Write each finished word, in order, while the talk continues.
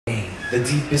The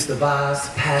deepest of eyes,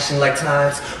 passion like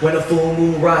tides. When a full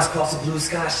moon rise across the blue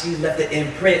sky, she left an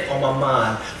imprint on my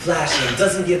mind. Flashing,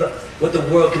 doesn't give up what the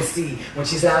world can see. When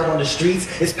she's out on the streets,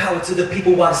 it's power to the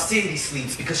people while the city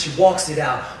sleeps. Because she walks it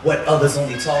out, what others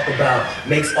only talk about.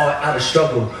 Makes art out of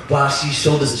struggle, while she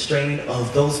shoulders the strain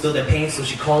of those filled in pain. So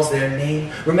she calls their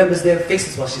name, remembers their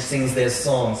faces while she sings their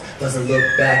songs. Doesn't look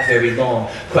back very long.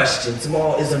 Question,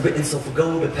 tomorrow isn't written, so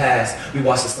forgo the past. We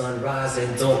watch the sun rise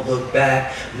and don't look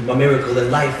back. My miracle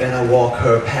in life, and I walk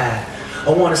her path. I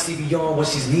want to see beyond what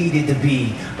she's needed to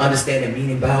be. Understand the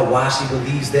meaning about why she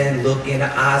believes, then look in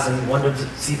her eyes and wonder to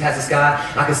see past the sky.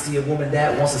 I can see a woman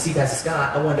that wants to see past the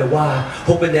sky. I wonder why,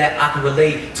 hoping that I can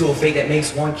relate to a fate that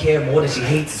makes one care more than she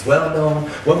hates. It's well known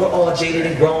when we're all jaded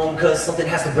and grown, cause something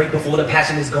has to break before the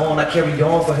passion is gone. I carry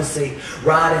on for her sake,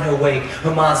 ride in her wake.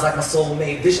 Her mind's like my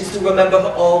soulmate, visions to remember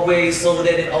her always, so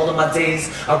that in all of my days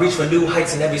I reach for new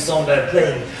heights in every song that I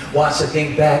play. Watch her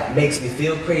think back makes me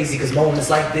feel crazy, cause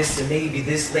moments like this and maybe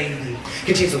this lady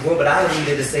can change the world, but I don't need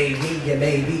her to save me. And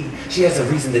maybe she has a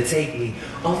reason to take me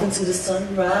off into the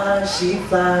sunrise. She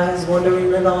flies,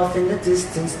 wandering off in the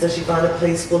distance. Does she find a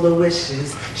place full of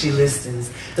wishes? She listens.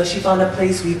 Does she find a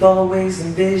place we've always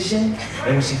envisioned?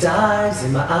 And when she dives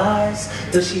in my eyes,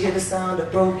 does she hear the sound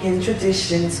of broken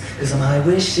traditions? Cause my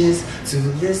wish is to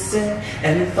listen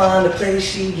and find a place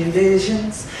she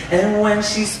envisions. And when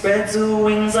she spreads her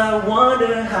wings, I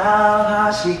wonder how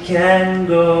high she can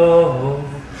go.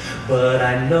 But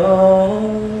I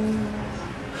know,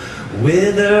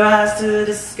 with her eyes to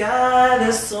the sky,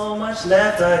 there's so much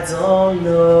left I don't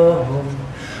know.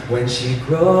 When she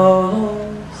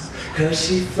grows, cause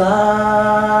she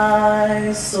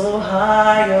flies so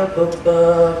high up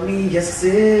above me. Yes,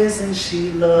 isn't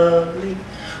she lovely?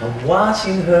 I'm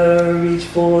watching her reach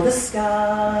for the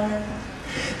sky.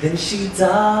 Then she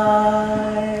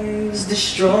dives,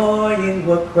 destroying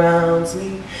what grounds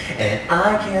me. And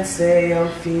I can't say I'm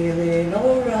feeling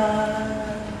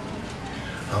alright.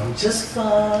 I'm just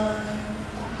fine,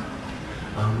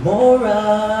 I'm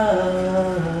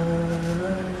alright.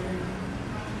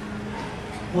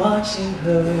 Watching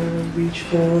her reach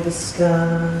for the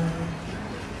sky.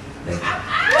 Thank you.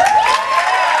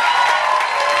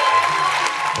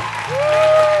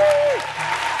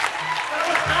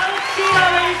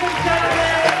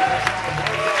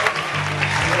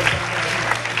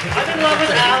 I'm in love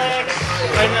with Alex.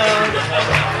 I know.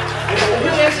 Who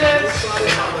isn't?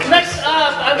 Next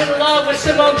up, I'm in love with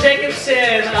Simone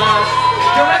Jacobson,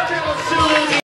 director of Sulu.